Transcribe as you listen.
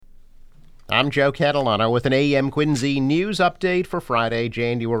I'm Joe Catalano with an AM Quincy news update for Friday,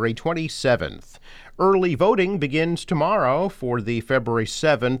 January 27th. Early voting begins tomorrow for the February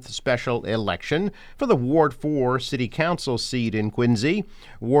 7th special election for the Ward 4 City Council seat in Quincy.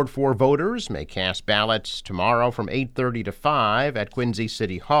 Ward 4 voters may cast ballots tomorrow from 8:30 to 5 at Quincy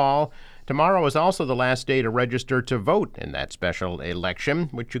City Hall. Tomorrow is also the last day to register to vote in that special election,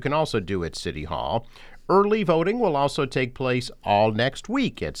 which you can also do at City Hall. Early voting will also take place all next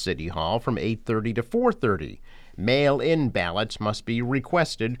week at City Hall from 8:30 to 4:30. Mail-in ballots must be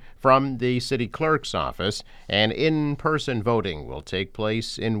requested from the city clerk's office, and in-person voting will take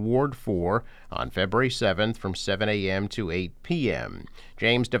place in Ward 4 on February 7th from 7 a.m. to 8 p.m.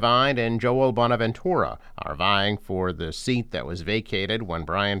 James Devine and Joel Bonaventura are vying for the seat that was vacated when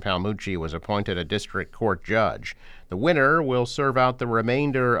Brian Palmucci was appointed a district court judge. The winner will serve out the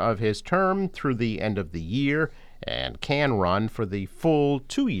remainder of his term through the end of the year and can run for the full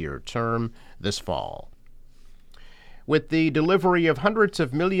 2-year term this fall. With the delivery of hundreds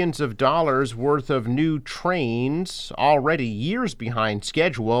of millions of dollars worth of new trains already years behind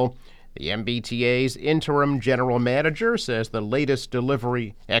schedule, the MBTA's interim general manager says the latest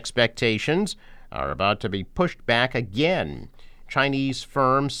delivery expectations are about to be pushed back again. Chinese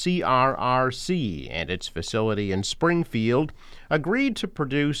firm CRRC and its facility in Springfield agreed to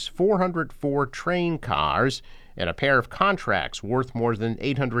produce 404 train cars in a pair of contracts worth more than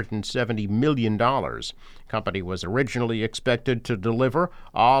 $870 million. The company was originally expected to deliver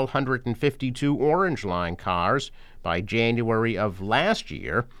all 152 Orange Line cars by January of last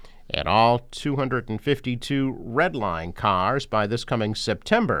year and all 252 Red Line cars by this coming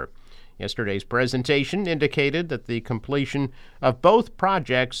September. Yesterday's presentation indicated that the completion of both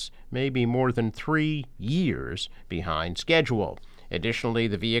projects may be more than 3 years behind schedule. Additionally,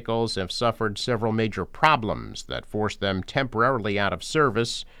 the vehicles have suffered several major problems that forced them temporarily out of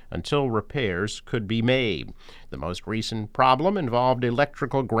service until repairs could be made. The most recent problem involved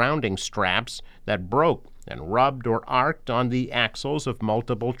electrical grounding straps that broke and rubbed or arced on the axles of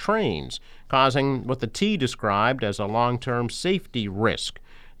multiple trains, causing what the T described as a long-term safety risk.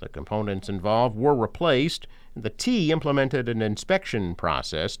 The components involved were replaced. The T implemented an inspection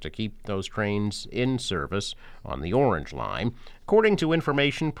process to keep those trains in service on the Orange Line. According to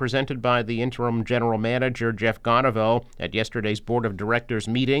information presented by the interim general manager, Jeff Gonaville, at yesterday's board of directors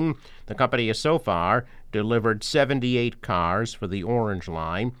meeting, the company has so far delivered 78 cars for the Orange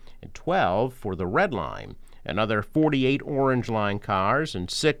Line and 12 for the Red Line. Another 48 Orange Line cars and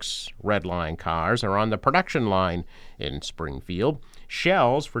 6 Red Line cars are on the production line in Springfield.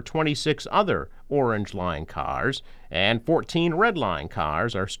 Shells for 26 other Orange Line cars and 14 Red Line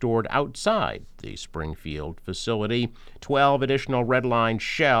cars are stored outside the Springfield facility. 12 additional Red Line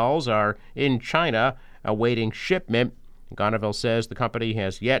shells are in China awaiting shipment. Gonaville says the company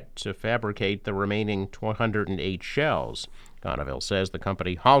has yet to fabricate the remaining 208 shells. Gonaville says the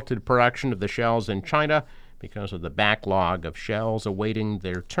company halted production of the shells in China because of the backlog of shells awaiting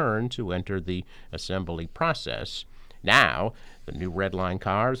their turn to enter the assembly process. Now, the new Red Line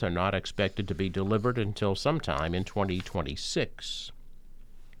cars are not expected to be delivered until sometime in 2026.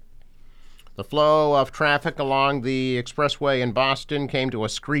 The flow of traffic along the expressway in Boston came to a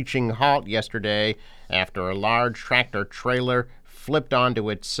screeching halt yesterday after a large tractor-trailer flipped onto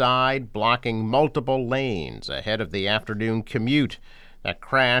its side, blocking multiple lanes ahead of the afternoon commute. That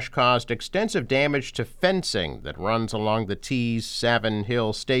crash caused extensive damage to fencing that runs along the T's Savin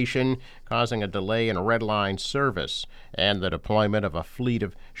Hill station, causing a delay in Red Line service and the deployment of a fleet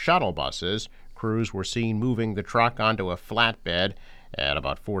of shuttle buses. Crews were seen moving the truck onto a flatbed at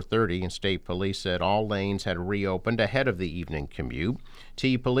about 4:30, and state police said all lanes had reopened ahead of the evening commute.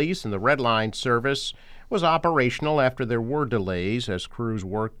 T Police and the Red Line service was operational after there were delays as crews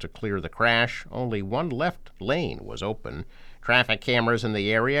worked to clear the crash. Only one left lane was open. Traffic cameras in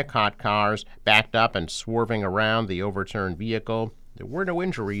the area caught cars backed up and swerving around the overturned vehicle. There were no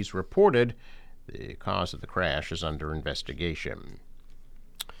injuries reported. The cause of the crash is under investigation.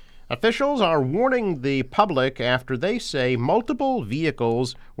 Officials are warning the public after they say multiple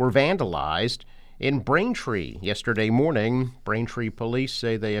vehicles were vandalized in Braintree yesterday morning. Braintree police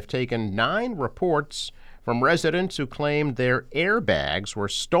say they have taken 9 reports from residents who claimed their airbags were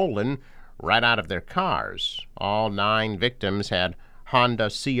stolen right out of their cars. All 9 victims had Honda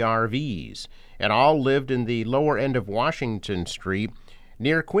CR-Vs and all lived in the lower end of Washington Street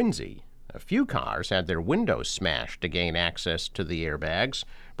near Quincy. A few cars had their windows smashed to gain access to the airbags.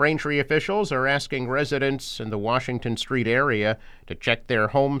 Braintree officials are asking residents in the Washington Street area to check their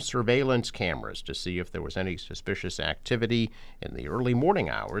home surveillance cameras to see if there was any suspicious activity in the early morning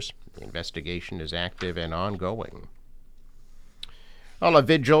hours. The investigation is active and ongoing. Well, a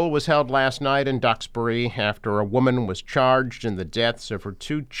vigil was held last night in Duxbury after a woman was charged in the deaths of her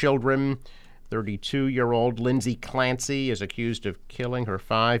two children. 32-year-old Lindsay Clancy is accused of killing her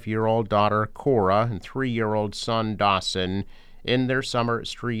 5-year-old daughter, Cora, and 3-year-old son, Dawson, in their Summer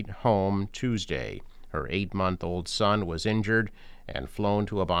Street home Tuesday. Her 8-month-old son was injured and flown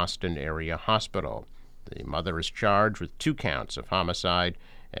to a Boston area hospital. The mother is charged with 2 counts of homicide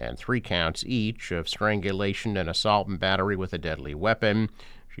and 3 counts each of strangulation and assault and battery with a deadly weapon.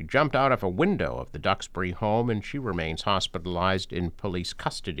 She jumped out of a window of the Duxbury home, and she remains hospitalized in police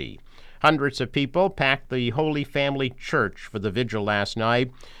custody. Hundreds of people packed the Holy Family Church for the vigil last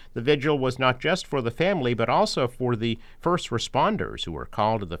night. The vigil was not just for the family, but also for the first responders who were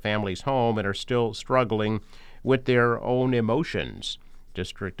called to the family's home and are still struggling with their own emotions.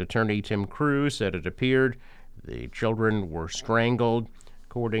 District Attorney Tim Cruz said it appeared the children were strangled.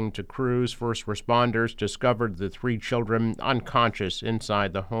 According to Cruz, first responders discovered the 3 children unconscious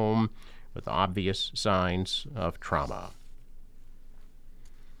inside the home with obvious signs of trauma.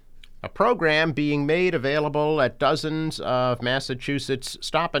 A program being made available at dozens of Massachusetts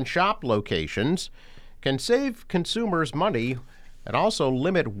Stop and Shop locations can save consumers money and also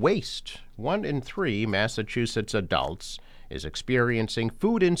limit waste. 1 in 3 Massachusetts adults is experiencing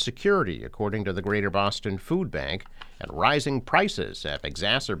food insecurity, according to the Greater Boston Food Bank, and rising prices have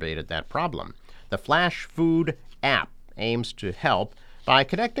exacerbated that problem. The Flash Food app aims to help by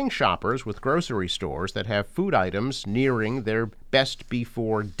connecting shoppers with grocery stores that have food items nearing their best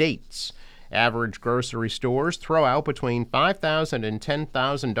before dates. Average grocery stores throw out between $5,000 and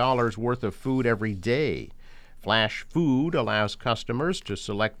 $10,000 worth of food every day. Flash Food allows customers to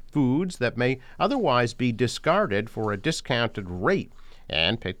select foods that may otherwise be discarded for a discounted rate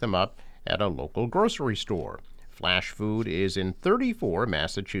and pick them up at a local grocery store. Flash Food is in 34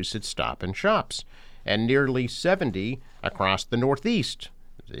 Massachusetts Stop and Shops and nearly 70 across the Northeast.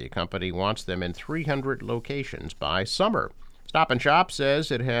 The company wants them in 300 locations by summer. Stop and Shop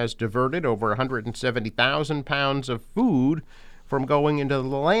says it has diverted over 170,000 pounds of food from going into the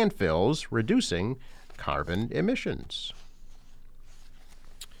landfills, reducing carbon emissions.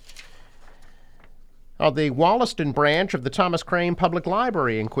 The Wollaston branch of the Thomas Crane Public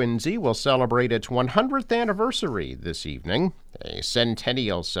Library in Quincy will celebrate its 100th anniversary this evening. A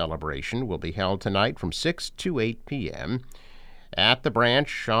centennial celebration will be held tonight from 6 to 8 p.m. at the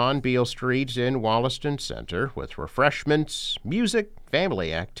branch on Beale Street in Wollaston Center, with refreshments, music,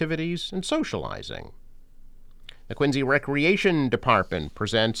 family activities, and socializing. The Quincy Recreation Department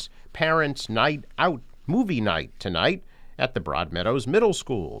presents Parents' Night Out movie night tonight at the Broadmeadows Middle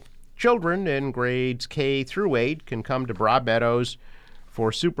School. Children in grades K through 8 can come to Broadmeadows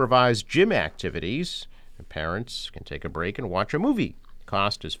for supervised gym activities. Parents can take a break and watch a movie.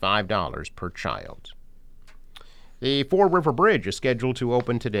 Cost is $5 per child. The Fore River Bridge is scheduled to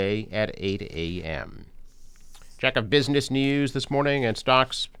open today at 8 a.m. Check of business news this morning, and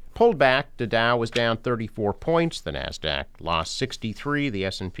stocks pulled back. The Dow was down 34 points. The Nasdaq lost 63. The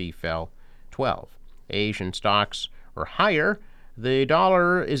S&P fell 12. Asian stocks are higher. The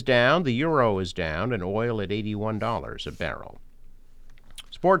dollar is down, the euro is down, and oil at $81 a barrel.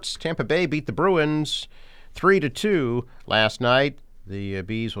 Sports, Tampa Bay beat the Bruins 3-2 last night. The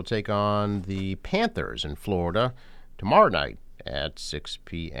Bees will take on the Panthers in Florida tomorrow night at 6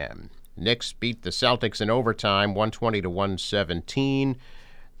 p.m. Knicks beat the Celtics in overtime 120-117.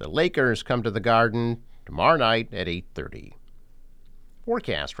 The Lakers come to the Garden tomorrow night at 8:30.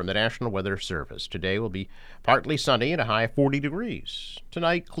 Forecast from the National Weather Service. Today will be partly sunny and a high of 40 degrees.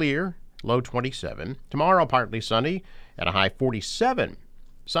 Tonight, clear, low 27. Tomorrow, partly sunny and a high 47.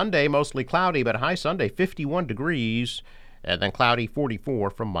 Sunday, mostly cloudy, but high Sunday, 51 degrees, and then cloudy 44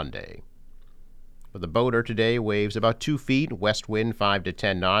 from Monday. For the boater today, waves about 2 feet, west wind 5 to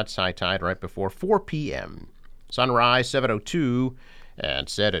 10 knots, high tide right before 4 p.m. Sunrise 7:02 and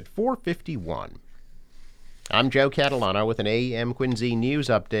set at 4:51. I'm Joe Catalano with an AM Quincy News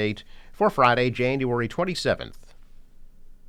Update for Friday, January 27th.